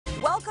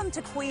Welcome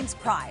to Queens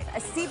Pride, a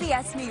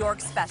CBS New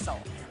York special.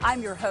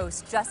 I'm your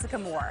host, Jessica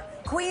Moore.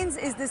 Queens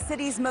is the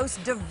city's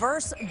most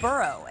diverse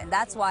borough, and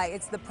that's why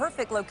it's the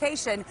perfect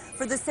location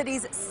for the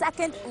city's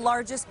second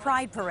largest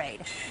Pride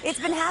Parade. It's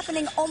been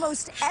happening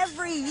almost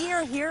every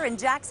year here in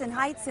Jackson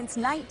Heights since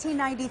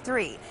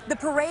 1993. The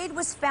parade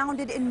was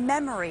founded in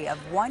memory of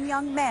one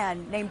young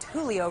man named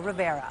Julio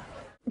Rivera.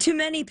 To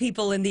many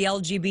people in the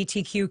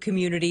LGBTQ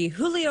community,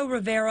 Julio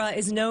Rivera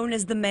is known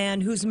as the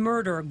man whose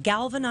murder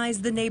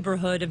galvanized the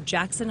neighborhood of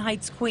Jackson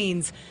Heights,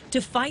 Queens,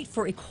 to fight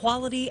for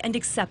equality and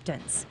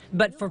acceptance.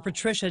 But for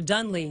Patricia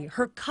Dunley,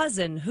 her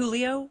cousin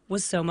Julio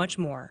was so much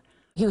more.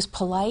 He was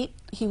polite,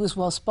 he was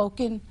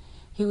well-spoken,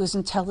 he was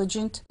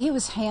intelligent, he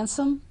was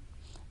handsome,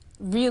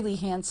 really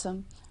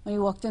handsome. When he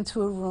walked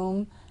into a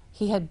room,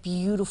 he had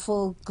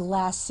beautiful,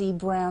 glassy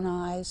brown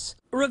eyes.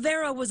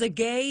 Rivera was a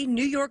gay,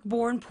 New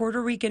York-born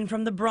Puerto Rican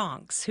from the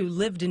Bronx who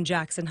lived in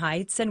Jackson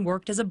Heights and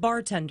worked as a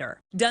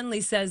bartender.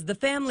 Dunley says the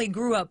family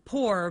grew up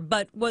poor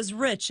but was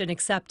rich in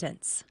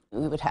acceptance.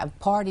 We would have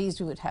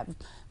parties, we would have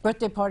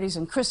birthday parties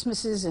and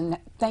Christmases and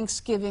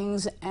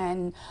Thanksgivings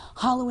and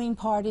Halloween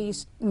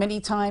parties.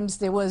 Many times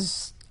there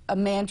was a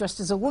man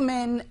dressed as a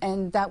woman,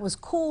 and that was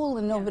cool,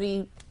 and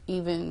nobody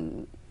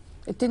even,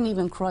 it didn't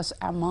even cross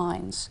our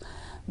minds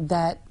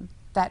that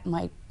that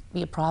might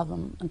be a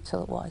problem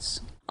until it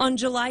was. On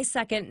July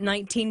 2nd,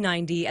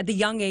 1990, at the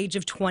young age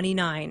of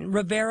 29,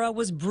 Rivera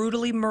was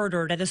brutally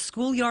murdered at a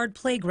schoolyard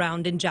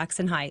playground in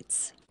Jackson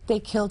Heights. They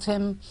killed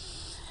him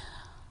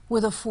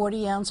with a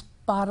 40-ounce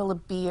bottle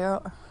of beer,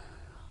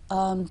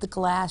 the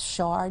glass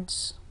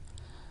shards,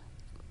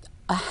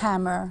 a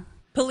hammer.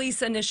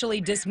 Police initially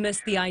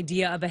dismissed the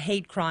idea of a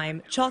hate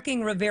crime,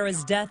 chalking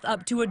Rivera's death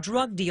up to a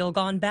drug deal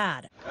gone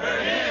bad.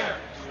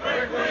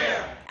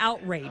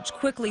 Outrage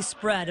quickly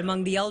spread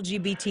among the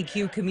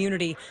LGBTQ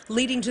community,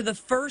 leading to the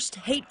first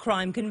hate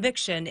crime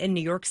conviction in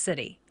New York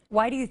City.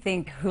 Why do you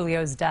think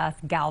Julio's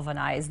death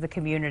galvanized the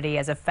community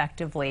as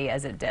effectively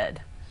as it did?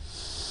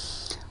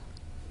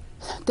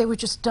 They were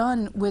just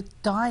done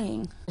with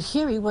dying.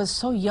 Here he was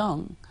so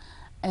young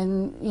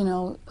and, you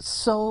know,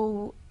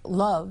 so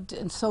loved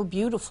and so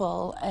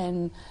beautiful,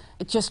 and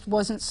it just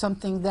wasn't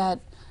something that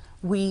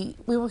we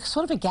were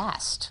sort of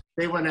aghast.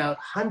 They went out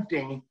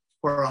hunting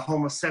for a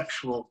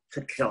homosexual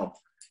to kill.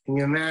 Can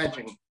you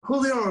imagine?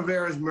 Julio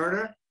Rivera's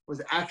murder was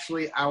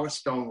actually our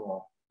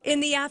Stonewall.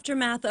 In the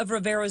aftermath of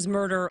Rivera's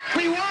murder,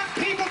 we want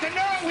people to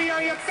know we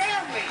are your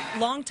family.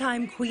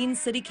 Longtime Queens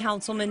City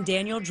Councilman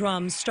Daniel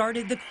Drum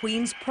started the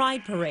Queens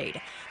Pride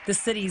Parade, the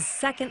city's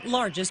second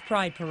largest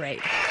pride parade.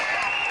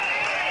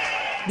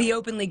 The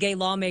openly gay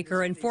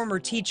lawmaker and former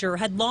teacher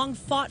had long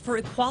fought for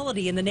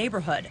equality in the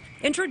neighborhood,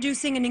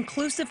 introducing an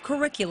inclusive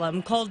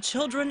curriculum called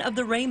Children of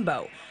the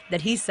Rainbow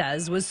that he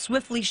says was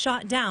swiftly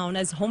shot down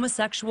as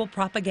homosexual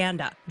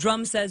propaganda.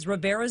 Drum says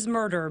Rivera's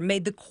murder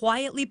made the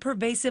quietly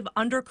pervasive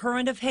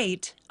undercurrent of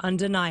hate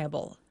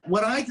undeniable.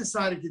 What I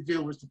decided to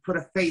do was to put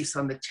a face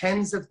on the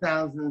tens of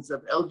thousands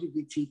of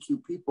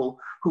LGBTQ people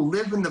who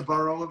live in the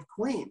borough of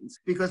Queens,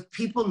 because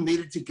people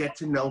needed to get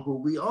to know who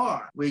we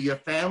are. We're your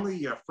family,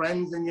 your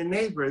friends, and your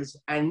neighbors,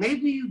 and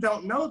maybe you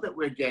don't know that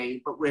we're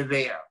gay, but we're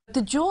there.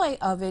 The joy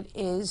of it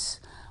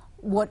is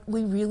what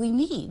we really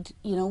need.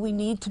 You know, we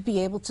need to be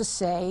able to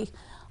say,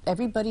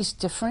 everybody's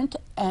different,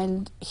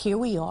 and here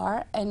we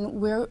are, and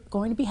we're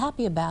going to be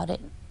happy about it.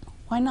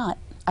 Why not?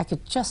 I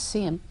could just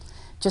see him,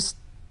 just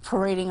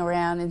parading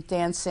around and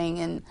dancing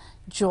and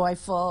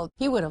joyful.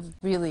 He would have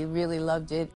really, really loved it.